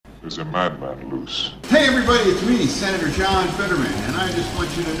There's a madman loose. Hey everybody, it's me, Senator John Fetterman, and I just want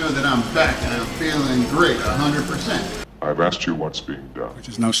you to know that I'm back and I'm feeling great, 100%. I've asked you what's being done. Which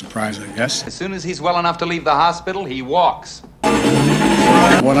is no surprise, I guess. As soon as he's well enough to leave the hospital, he walks.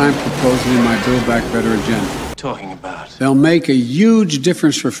 What I'm proposing in my Build Back Better agenda. Talking about? They'll make a huge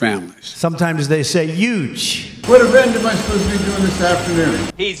difference for families. Sometimes they say huge. What event am I supposed to be doing this afternoon?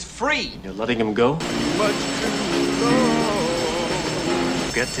 He's free. You're letting him go?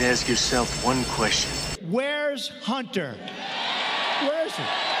 You've got to ask yourself one question. Where's Hunter? Where is he?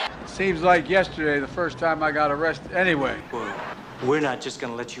 Seems like yesterday, the first time I got arrested anyway. Well, we're not just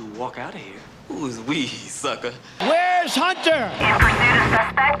gonna let you walk out of here. Who's we, sucker? Where's Hunter? In pursuit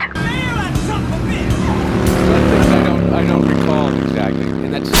of suspect. I don't recall exactly,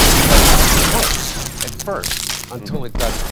 and that's close at first until it doesn't.